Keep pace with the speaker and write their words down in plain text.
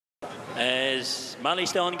as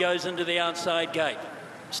Maloy goes into the outside gate.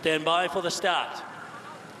 Stand by for the start.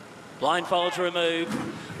 Blindfolds removed.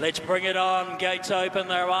 Let's bring it on. Gates open.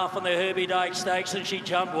 They're off on the Herbie Dyke Stakes, and she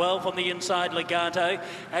jumped well from the inside. Legarto.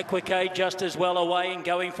 Aquicade just as well away and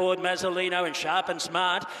going forward. Mazzolino and Sharp and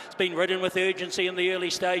Smart. It's been ridden with urgency in the early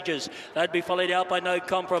stages. They'd be followed out by No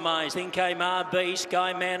Compromise. Then came RB.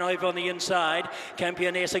 Sky Man over on the inside.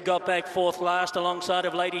 Campionessa got back fourth last alongside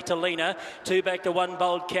of Lady Talina. Two back to One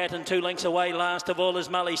Bold Cat, and 2 lengths away last of all is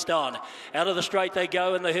Maloy. Out of the straight they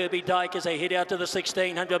go in the Herbie Dyke as they head out to the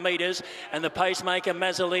 1600 metres. And the pacemaker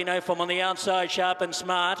Mazzolino from on the outside, Sharp and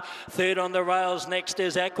Smart. Third on the rails, next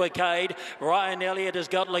is Aquicade. Ryan Elliot has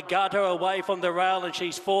got Legarto away from the rail, and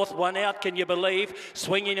she's fourth, one out, can you believe?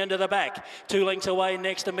 Swinging into the back. 2 lengths away,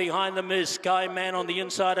 next and behind them is Sky Man on the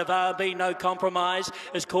inside of RB. No Compromise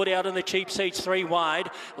is caught out in the cheap seats, 3 wide.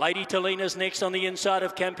 Lady Talina's next on the inside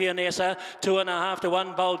of Campionessa. 2.5 to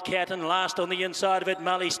One Bold Cat, and last on the inside of it,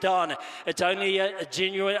 Maloy. It's only a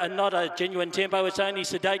genuine, not a genuine tempo, it's only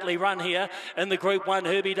sedately run here in the Group 1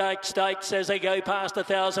 Herbie Dyke Stakes as they go past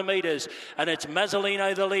 1,000 metres, and it's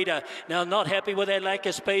Mazzolino the leader. Now not happy with their lack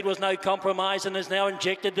of speed was No Compromise, and has now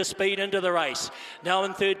injected the speed into the race. Now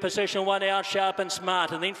in third position, one out, Sharp and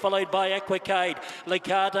Smart, and then followed by Aquicade.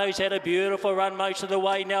 Legarto's had a beautiful run most of the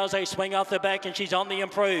way now as they swing off the back, and she's on the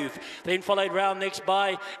improve. Then followed round next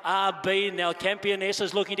by RB. Now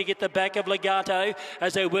Campionessa's looking to get the back of Legarto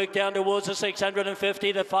as they work down towards the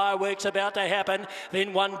 650. The fireworks about to happen.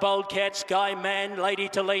 Then One Bold Cat, Sky Man, Lady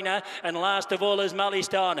Talina, and last of all is Maloy.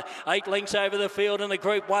 8 lengths over the field in the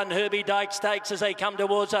Group 1 Herbie Dyke Stakes as they come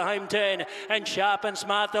towards the home turn, and Sharp and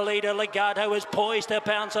Smart the leader. Legarto is poised to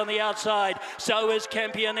pounce on the outside, so is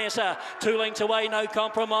Campionessa. 2 lengths away, No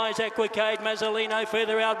Compromise, Aquicade, Mazzolino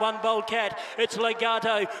further out, One Bold Cat. It's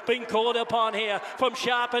Legarto being called upon here from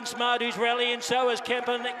Sharp and Smart, who's rallying, so is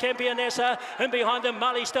Campionessa, and behind them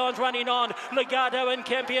Maloy running on. Legarto and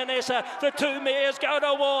Campionessa, the 2 mares go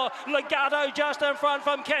to war. Legarto just in front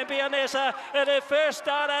from Campionessa at her first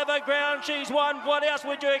start over ground. She's won. What else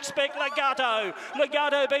would you expect?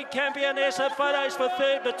 Legarto beat Campionessa. Photos for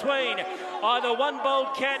third between either One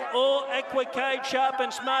Bold Cat or Aquicade. Sharp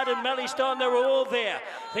and Smart and Maloy, they were all there.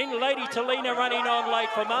 Then Lady Talina running on late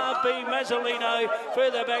from RB. Mazzolino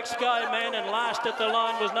further back, Sky Man, and last at the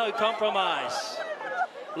line was No Compromise.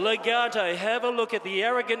 Legarto, have a look at the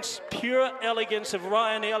arrogance, pure elegance of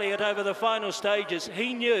Ryan Elliot over the final stages.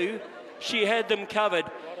 He knew she had them covered,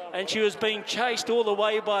 and she was being chased all the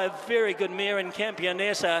way by a very good mare in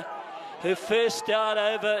Campionessa. Her first start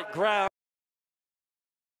over ground.